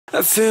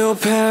I feel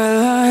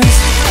paralyzed.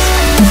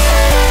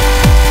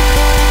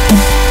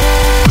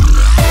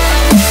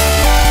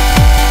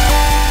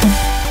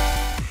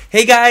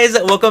 Hey guys,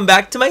 welcome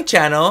back to my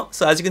channel.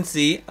 So as you can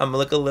see, I'm gonna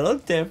look a little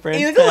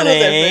different You look a little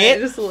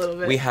different, just a little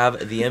bit. We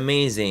have the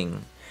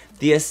amazing,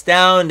 the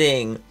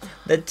astounding,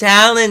 the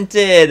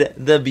talented,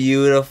 the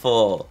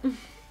beautiful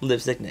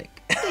Lipstick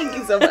Nick. Thank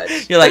you so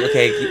much. You're like,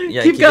 okay,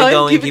 keep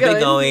it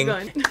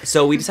going.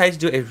 So we decided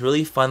to do a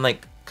really fun,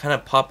 like, kind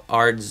of pop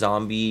art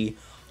zombie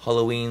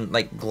Halloween,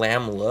 like,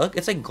 glam look.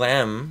 It's like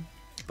glam,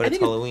 but it's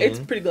Halloween. It's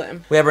pretty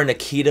glam. We have our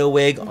Nikita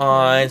wig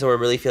on, so we're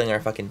really feeling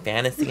our fucking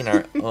fantasy and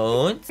our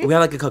own. We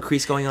have like a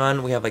crease going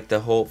on. We have like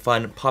the whole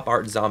fun pop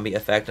art zombie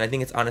effect, and I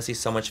think it's honestly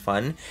so much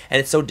fun, and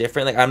it's so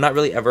different. Like, I'm not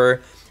really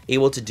ever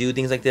able to do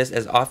things like this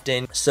as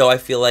often, so I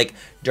feel like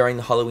during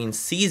the Halloween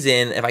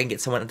season, if I can get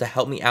someone to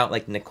help me out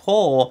like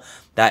Nicole,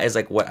 that is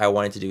like what I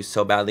wanted to do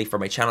so badly for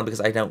my channel,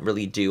 because I don't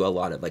really do a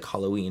lot of like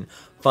Halloween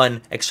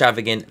fun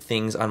extravagant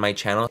things on my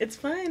channel. It's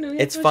fun.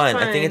 It's fun.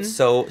 I think it's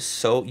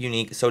so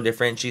unique, so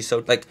different. She's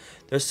so, like,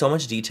 there's so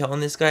much detail in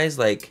this, guys.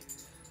 Like,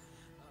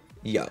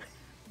 yo,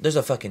 there's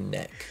a fucking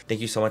neck. Thank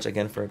you so much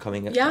again for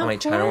coming on my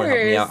channel and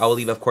helping me out. I will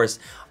leave, of course,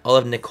 all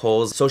of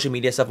Nicole's social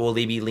media stuff will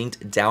be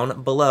linked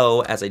down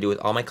below, as I do with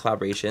all my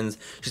collaborations.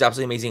 She's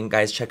absolutely amazing,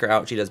 guys. Check her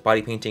out. She does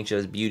body painting, she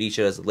does beauty,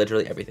 she does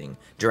literally everything.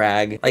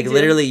 Drag. Like,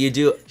 literally, you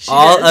do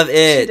all of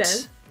it. She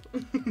does.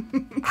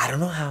 I don't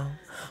know how,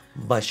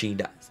 but she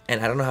does. And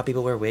I don't know how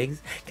people wear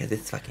wigs, because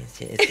it's fucking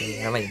shit.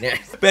 I'm like,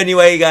 but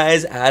anyway,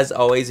 guys, as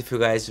always, if you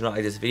guys do not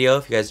like this video,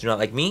 if you guys do not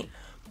like me,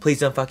 please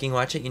don't fucking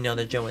watch it. You know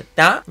the joke with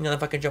that. You know the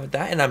fucking joke with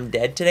that. And I'm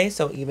dead today,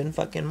 so even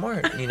fucking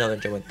more. You know the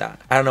joke with that.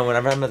 I don't know,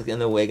 whenever I'm like in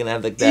the wig and I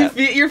have like that.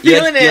 You're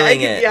feeling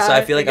it. Yeah, so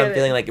I feel like I'm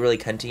feeling like really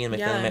cunty and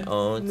feeling my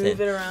own. Move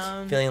it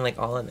around. Feeling like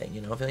all of it,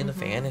 you know, feeling the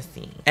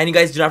fantasy. And you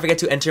guys do not forget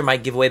to enter my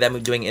giveaway that I'm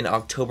doing in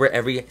October.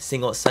 Every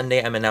single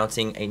Sunday, I'm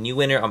announcing a new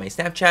winner on my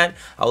Snapchat.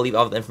 I'll leave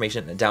all the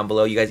information down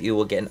below. You guys either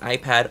will get an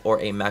iPad or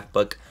a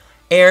MacBook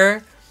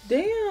Air.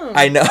 Damn.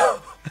 I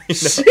know.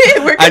 Shit,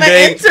 we're gonna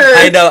enter.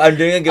 I know, I'm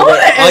doing a giveaway.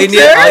 All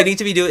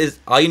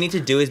you need to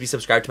do is be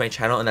subscribed to my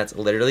channel, and that's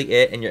literally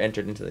it, and you're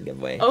entered into the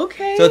giveaway.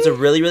 Okay. So it's a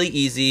really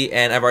easy,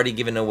 and I've already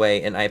given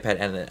away an iPad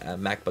and a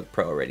MacBook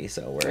Pro already,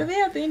 so we're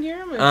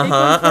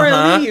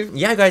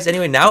yeah, guys,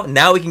 anyway,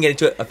 now we can get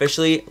into it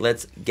officially.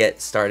 Let's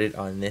get started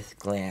on this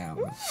glam.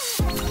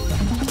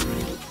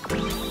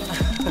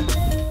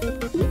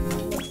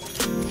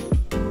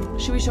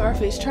 Should we show our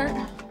face chart?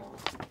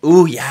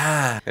 Ooh,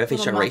 yeah. I have a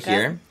face chart right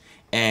here.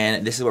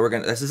 And this is what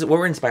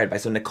we're inspired by.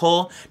 So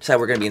Nicole decided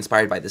we're gonna be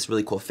inspired by this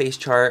really cool face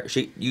chart.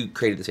 You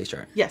created this face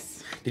chart.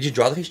 Yes. Did you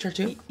draw the face chart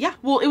too? Yeah.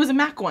 Well, it was a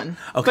Mac one.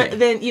 Okay. But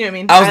then, you know what I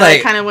mean? I was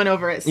like, kind of went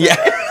over it. So. Yeah.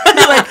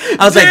 I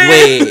was like,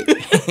 wait,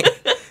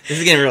 this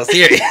is getting real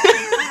serious.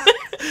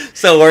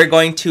 So we're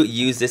going to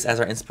use this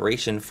as our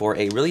inspiration for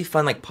a really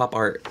fun, like, pop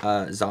art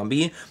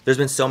zombie. There's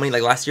been so many,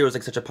 like, last year was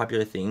like such a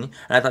popular thing, and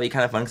I thought it'd be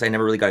kind of fun because I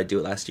never really got to do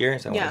it last year,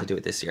 so I wanted to do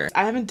it this year.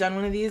 I haven't done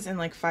one of these in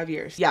like 5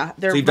 years. Yeah,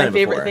 they're my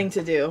favorite thing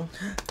to do.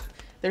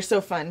 They're so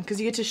fun because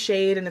you get to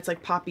shade and it's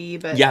like poppy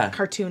but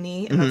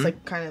cartoony, and that's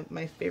like kind of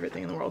my favorite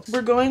thing in the world.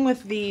 We're going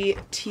with the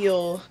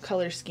teal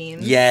color scheme.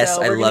 Yes,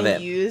 so I love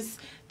it. Use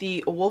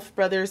the Wolf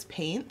Brothers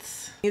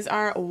paints. These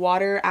are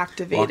water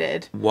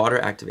activated. Water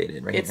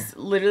activated, right? It's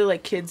literally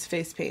like kids'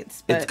 face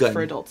paints, but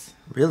for adults.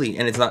 Really?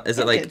 And it's not? Is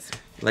it like kids.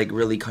 Like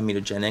really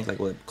comedogenic? Like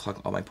will it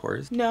clog all my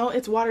pores? No,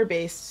 it's water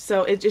based,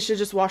 so it should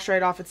just wash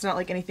right off. It's not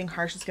like anything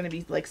harsh. It's gonna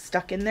be like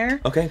stuck in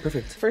there. Okay,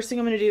 perfect. First thing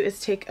I'm gonna do is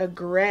take a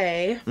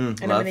gray,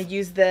 and I'm gonna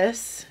use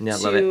this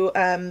to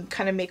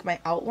kind of make my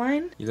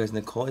outline. You guys,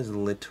 Nicole is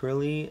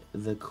literally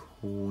the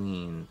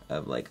queen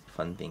of like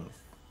fun things.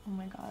 Oh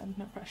my god,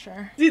 no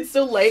pressure. See, it's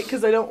so light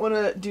because I don't want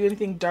to do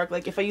anything dark.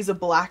 Like if I use a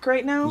black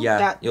right now,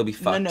 you'll be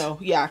fucked. No,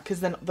 yeah,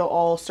 because then they'll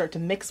all start to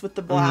mix with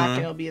the black, and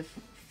it'll be a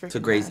freaking So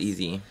gray's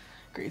easy.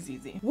 Gray's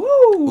easy. Woo!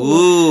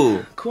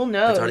 Ooh! Cool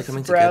nose, it's already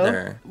coming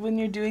together. When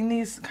you're doing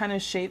these kind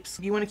of shapes,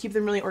 you want to keep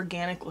them really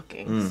organic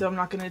looking. So I'm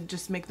not going to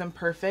just make them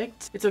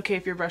perfect. It's okay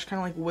if your brush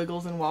kind of like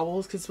wiggles and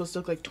wobbles because it's supposed to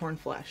look like torn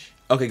flesh.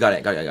 Okay, got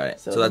it.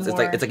 So that's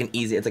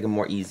it's like a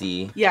more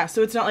easy. Yeah,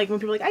 so it's not like when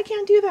people are like, I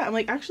can't do that. I'm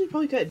like, actually,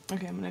 probably could.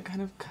 Okay, I'm gonna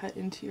kind of cut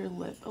into your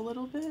lip a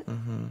little bit.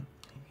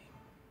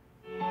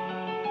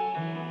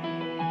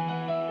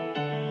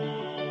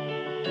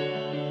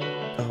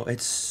 Oh,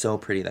 it's so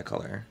pretty, that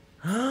color.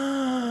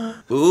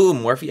 Ooh,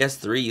 Morphe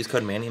S3. Use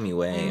code Manny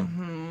MUA.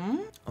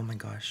 Oh my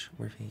gosh,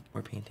 we're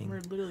painting. We're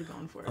literally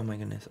going for it. Oh my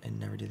goodness, I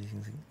never do these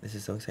things. This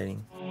is so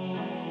exciting.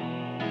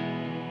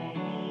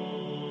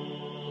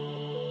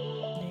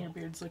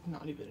 It's like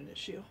not even an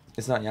issue.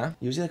 It's not, yeah?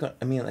 Usually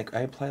like,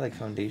 I apply like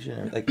foundation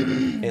or like,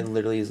 it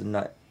literally is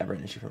not ever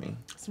an issue for me.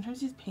 Sometimes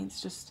these paints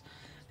just,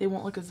 they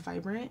won't look as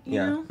vibrant, you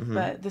know?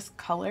 But this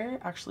color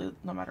actually,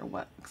 no matter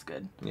what, looks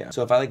good. Yeah.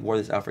 So if I like wore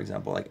this out, for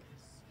example, like,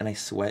 and I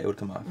sweat, it would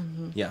come off.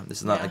 Yeah, this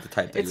is not like the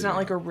type that it's not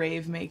like a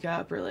rave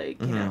makeup or like,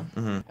 you know.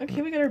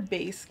 Okay, we got our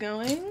base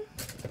going.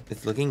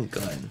 It's looking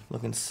good.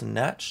 Looking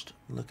snatched.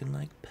 Looking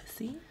like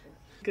pussy.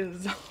 Like a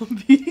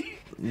zombie.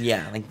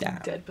 Yeah, like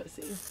that. Dead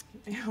pussy.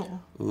 Ew.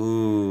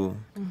 Ooh.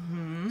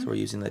 So we're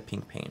using the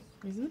pink paint.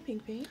 Using the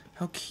pink paint.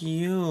 How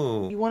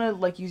cute. You want to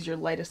like use your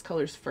lightest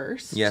colors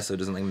first. Yeah, so it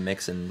doesn't like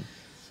mix and.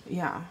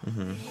 Yeah.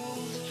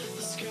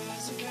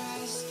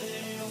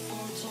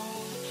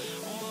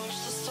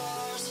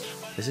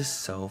 This is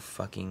so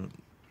fucking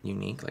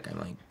unique. Like I'm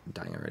like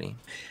dying already.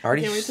 I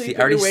already see it.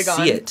 I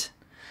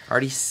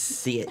already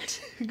see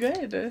it.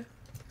 Good.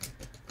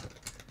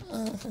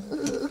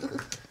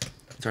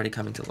 It's already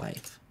coming to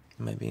life.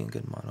 Am I being a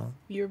good model?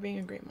 You're being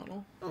a great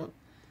model.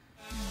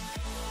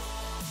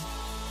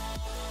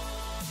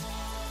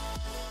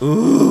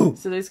 Ooh.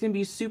 So there's going to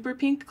be super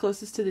pink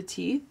closest to the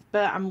teeth,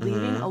 but I'm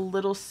leaving a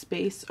little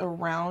space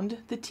around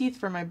the teeth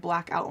for my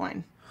black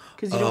outline.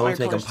 Because you don't want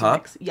to your make them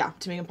pop? Yeah,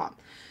 to make them pop.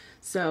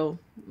 So,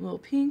 a little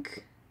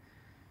pink.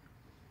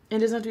 It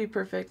doesn't have to be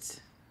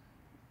perfect.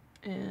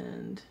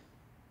 And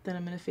then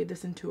I'm going to fade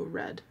this into a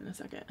red in a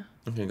second.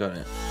 Okay, got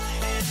it.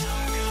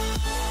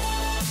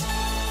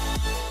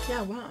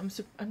 Yeah, wow,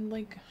 I'm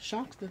like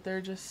shocked that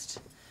they're just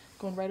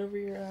going right over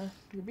your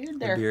beard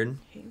there. Beard.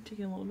 Okay, I'm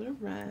taking a little bit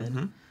of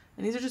red. And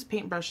these are just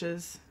paint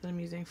brushes that I'm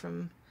using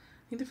from, I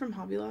think they're from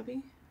Hobby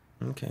Lobby.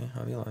 Okay,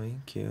 Hobby Lobby,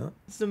 cute.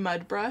 It's a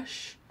mud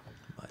brush.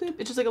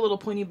 It's just like a little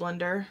pointy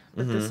blender,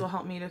 but this will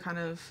help me to kind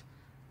of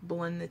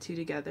blend the two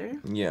together.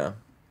 Yeah.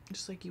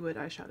 Just like you would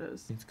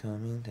eyeshadows. It's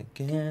coming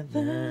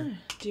together.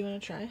 Do you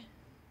want to try?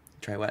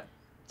 Try what?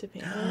 To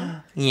paint.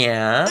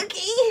 Yeah.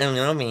 Okay. A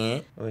little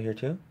bit. Over here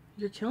too?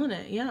 You're killing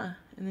it, yeah.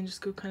 And then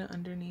just go kind of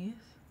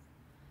underneath.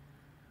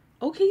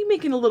 Okay, you're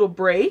making a little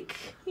break.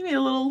 You made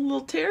a little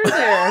tear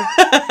there.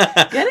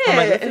 Get it. Oh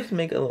my, let's just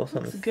make a little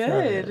something. It's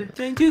good.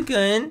 Doing too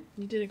good.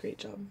 You did a great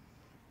job.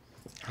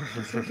 You're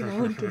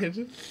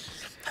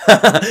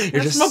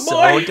just so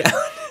talented.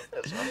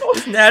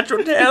 It's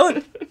natural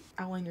talent.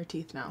 Outline your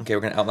teeth now. Okay,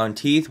 we're gonna outline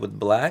teeth with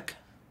black.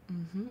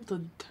 It's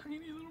a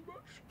tiny little brush.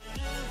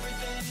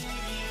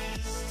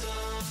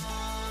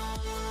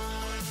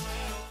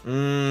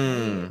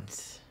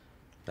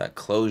 That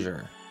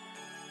closure.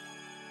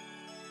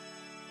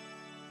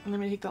 And I'm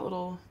gonna take that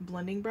little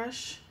blending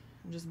brush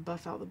and just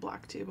buff out the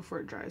black too before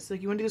it dries. So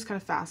like you want to do this kind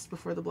of fast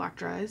before the black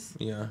dries.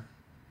 Yeah.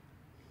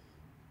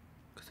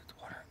 Because it's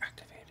water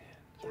activated.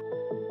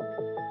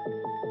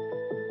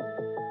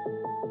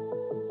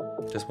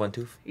 Just one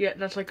tooth? Yeah,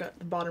 that's like the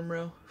bottom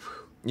row.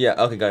 Yeah,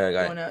 okay, got it.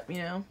 Going up, you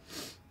know?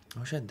 I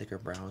wish I had thicker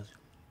brows.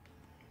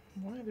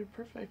 Why? They're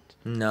perfect.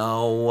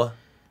 No.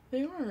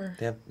 They are.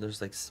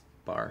 There's like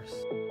sparse.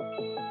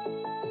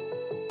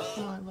 Oh,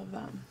 I love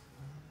that.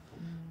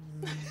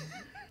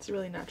 It's a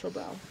really natural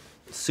brow.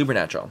 Super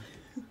natural.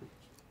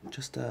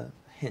 Just a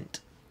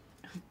hint.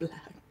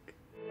 Black.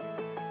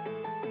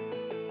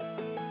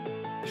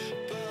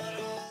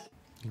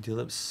 You do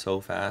lips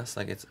so fast,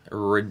 like it's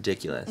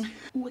ridiculous.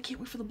 Ooh, I can't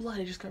wait for the blood.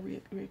 I just got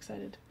really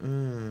excited.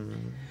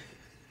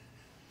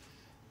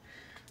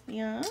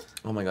 Yeah.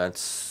 Oh my god,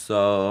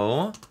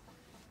 so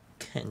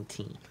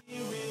cunty.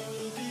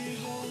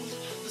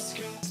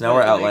 So now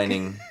we're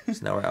outlining.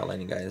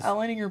 Guys.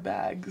 Outlining your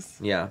bags.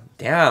 Yeah.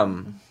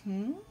 Damn.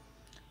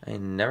 I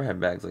never had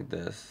bags like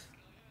this.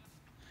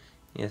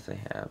 Yes, I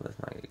have. Let's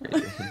not get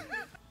crazy.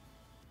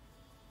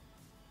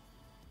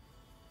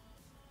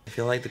 I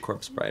feel like the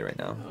corpse bride right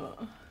now.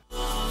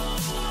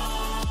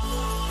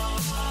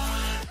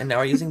 And now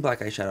we're using black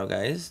eyeshadow,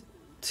 guys,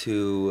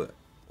 to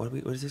what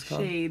is this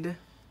called? Shade.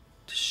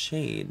 To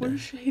shade. We're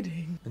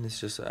shading. And it's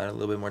just add a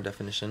little bit more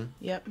definition.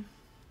 Yep.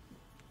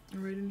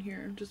 Right in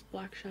here, just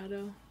black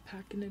shadow,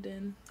 packing it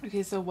in.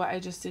 Okay, so what I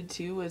just did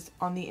too was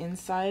on the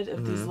inside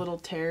of these little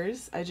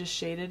tears, I just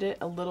shaded it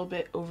a little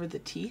bit over the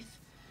teeth.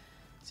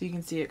 So you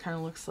can see it kind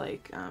of looks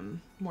like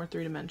more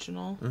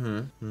three-dimensional.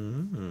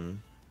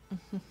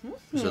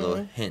 Just a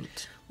little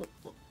hint.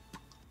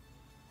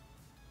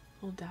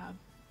 Little dab.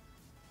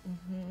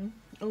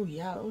 Oh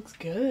yeah, it looks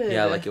good.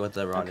 Yeah, I like it with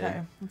the raw.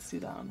 Okay, let's do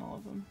that on all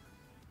of them.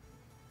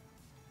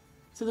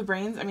 So the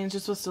brains, I mean, it's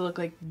just supposed to look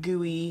like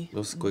gooey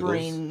little squiggles.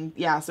 Brain.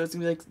 Yeah, so it's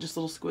gonna be like just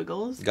little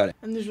squiggles. Got it.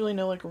 And there's really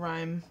no like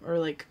rhyme or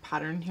like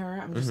pattern here.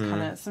 I'm just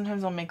kind of,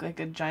 sometimes I'll make like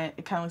a giant,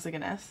 it kind of looks like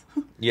an S.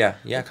 Yeah,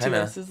 like kind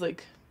of. Two S's,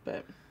 like,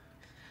 but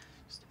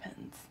just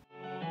depends.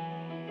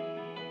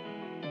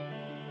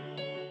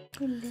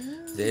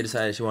 They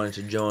decided she wanted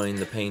to join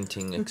the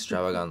painting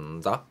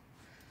extravaganza.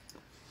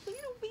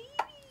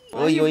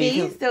 Oh, you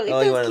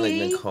wanted like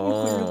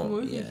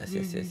Nicole. Yes.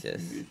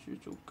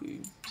 It's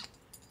okay.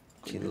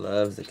 She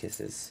loves the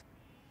kisses.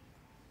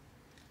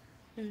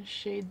 Gonna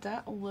shade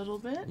that a little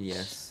bit.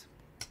 Yes.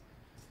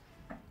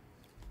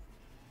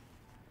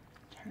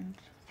 Turn,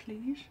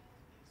 please.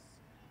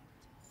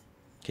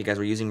 Okay, guys,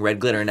 we're using red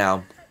glitter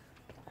now.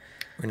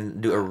 We're gonna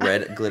do a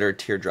red glitter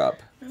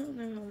teardrop. I don't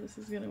know how this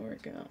is gonna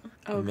work out.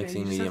 Okay,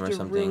 mixing you just medium have or to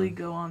something. really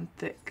go on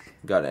thick.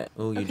 Got it.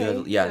 Oh, you do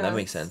have, yeah, that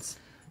makes sense.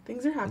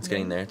 Things are happening. It's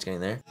getting there. It's getting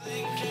there.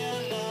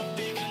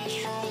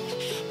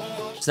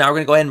 So now we're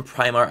gonna go ahead and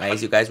prime our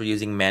eyes, you guys. We're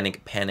using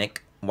Manic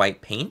Panic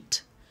white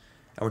paint,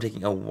 and we're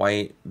taking a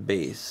white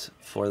base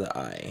for the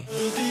eye.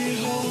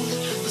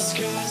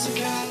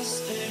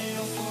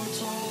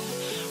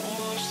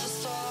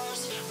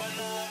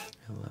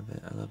 love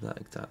it. I love that,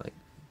 like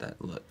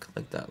that look,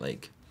 like that,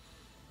 like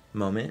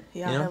moment.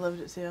 Yeah, you know? I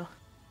loved it too.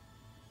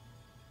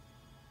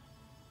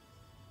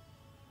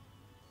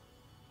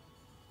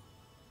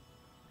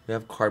 We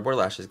have cardboard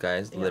lashes,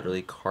 guys. Yeah.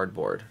 Literally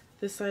cardboard.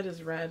 This side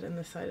is red and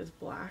this side is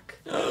black.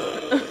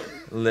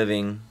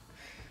 Living.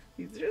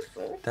 These are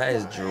so That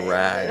is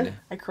drag.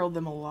 I curled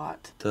them a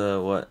lot.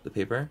 The what? The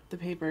paper? The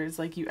paper is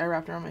like I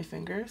wrapped around my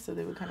finger so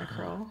they would kind of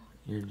curl.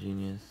 You're a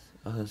genius.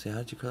 I was gonna say, how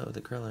did you curl it with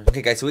a curler?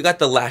 Okay, guys, so we got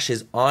the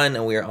lashes on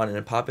and we are on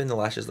and popping. The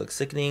lashes look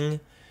sickening.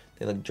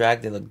 They look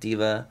drag. They look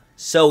diva.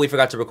 So we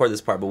forgot to record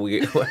this part, but we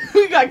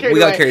got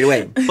carried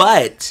away.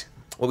 But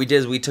what we did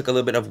is we took a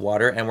little bit of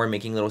water and we're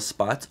making little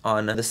spots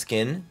on the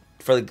skin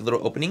for like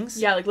little openings.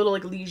 Yeah, like little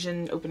like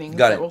lesion openings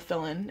that we'll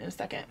fill in a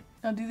second.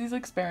 Now do these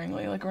like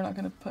sparingly, like we're not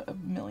gonna put a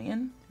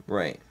million.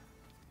 Right.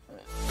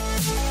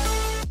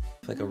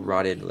 Like a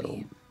rotted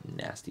little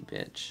nasty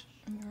bitch.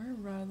 You're a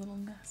rotted little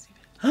nasty bitch.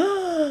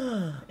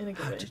 In a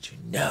good How way. did you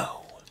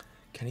know?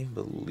 Can't even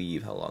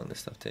believe how long this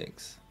stuff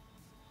takes.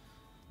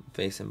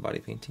 Face and body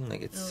painting,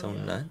 like it's so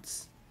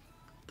nuts.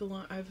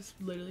 I've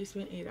literally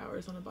spent 8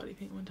 hours on a body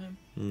paint one time.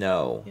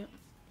 No. Yep.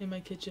 In my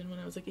kitchen when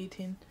I was like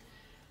 18.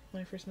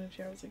 When I first moved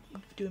here, I was like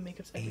doing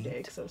makeups every day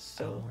because I was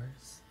so.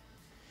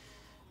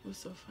 It was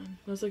so fun.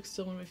 It was like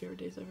still one of my favorite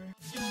days ever.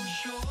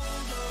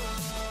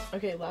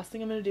 Okay, last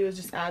thing I'm gonna do is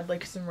just add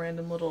like some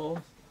random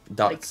little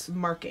dots, like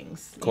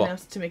markings, cool. You know,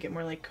 to make it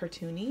more like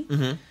cartoony.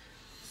 Mm-hmm.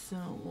 So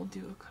we'll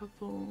do a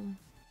couple.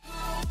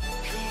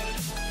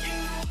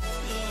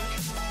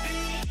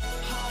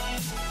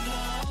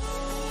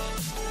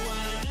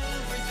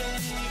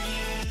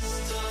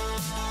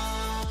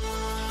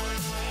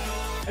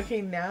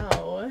 Okay,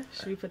 now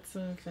should we put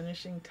some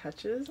finishing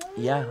touches on?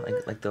 Yeah,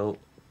 like the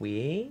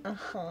we.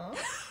 Uh-huh.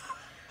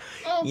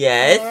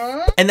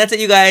 Yes. And that's it,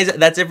 you guys.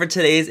 That's it for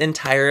today's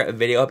entire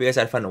video. I hope you guys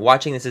had fun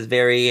watching. This is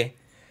very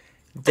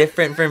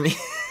different for me.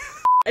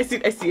 I see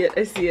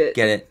it.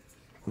 Get it?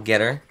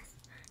 Get her?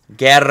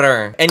 Get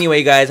her. Anyway,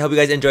 you guys, hope you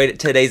guys enjoyed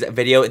today's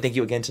video. Thank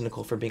you again to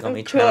Nicole for being on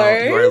my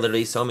channel. You are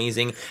literally so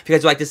amazing. If you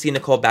guys would like to see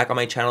Nicole back on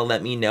my channel,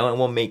 let me know and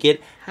we'll make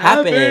it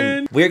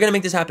happen. We're gonna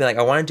make this happen. Like,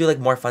 I want to do like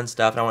more fun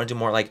stuff and I want to do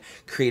more like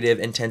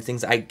creative, intense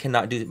things I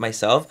cannot do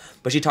myself.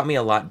 But she taught me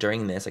a lot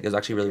during this. Like, it was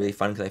actually really, really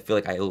fun because I feel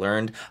like I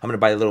learned. I'm gonna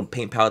buy the little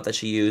paint palette that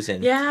she used,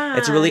 and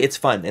it's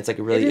fun. It's like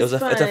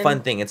it's a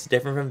fun thing. It's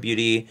different from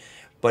beauty.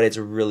 But it's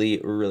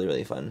really, really,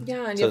 really fun.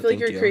 Yeah, and you feel like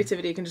your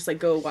creativity can just like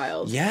go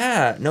wild.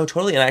 Yeah, no,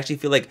 totally. And I actually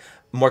feel like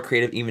more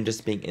creative even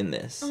just being in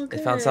this. Oh,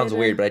 it sounds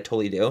weird, but I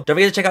totally do. Don't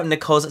forget to check out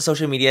Nicole's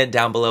social media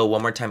down below.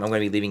 One more time, I'm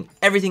going to be leaving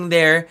everything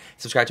there.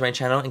 Subscribe to my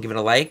channel and give it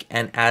a like.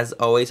 And as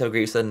always, have a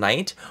great rest of the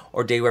night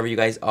or day wherever you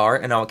guys are.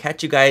 And I'll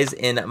catch you guys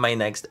in my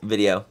next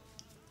video.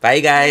 Bye,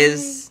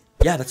 guys.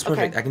 Bye. Yeah, that's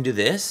perfect. Okay. I can do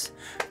this.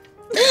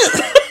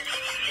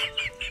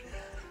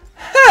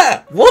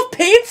 Wolf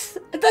paints?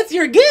 That's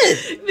your good.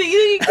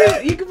 You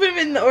can put them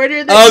in the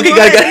order that you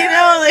want, you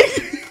know,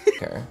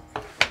 like.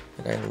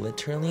 Like, I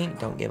literally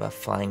don't give a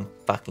flying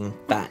fucking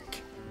fuck.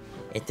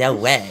 It's a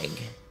wig.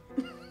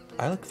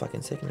 I look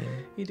fucking sickening.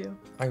 You do.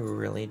 I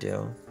really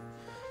do.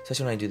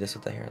 Especially when I do this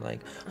with the hair,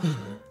 like.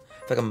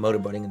 It's like I'm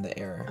motorboating in the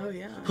air. Oh,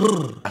 yeah.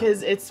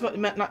 Because it's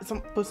not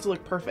supposed to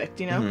look perfect,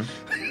 you know?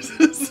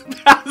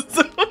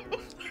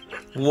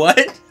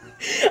 What?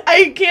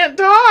 I can't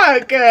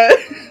talk.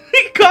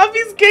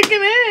 Coffee's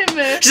kicking in.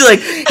 She's like,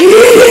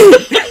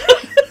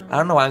 I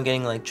don't know why I'm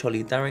getting like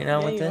cholita right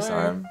now with this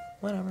on.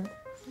 Whatever.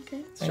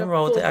 Okay. I can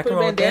roll with it. I can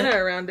roll with it. Put a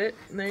bandana around it.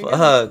 There you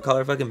go. Call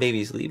her fucking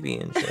Baby Sleepy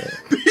and shit.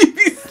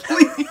 Baby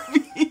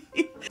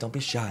Sleepy. Don't be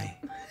shy.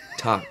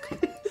 Talk.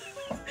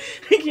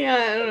 I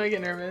can't. I don't know. I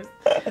get nervous.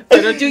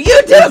 I don't do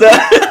YouTube.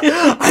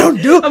 I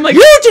don't do. I'm like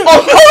YouTube.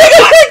 Oh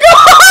my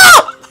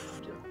god.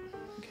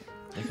 Okay.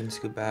 I can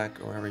scoot back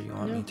or wherever you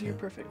want me to. You're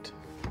perfect.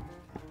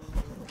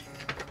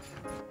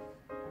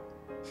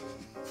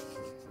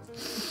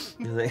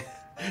 You're like,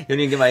 you don't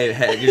even get my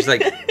head. You're just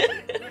like,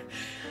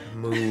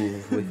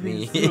 move with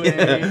me. You're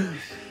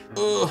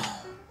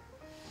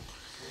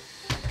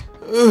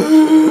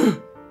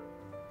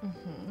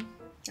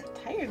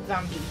tired,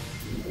 zombie.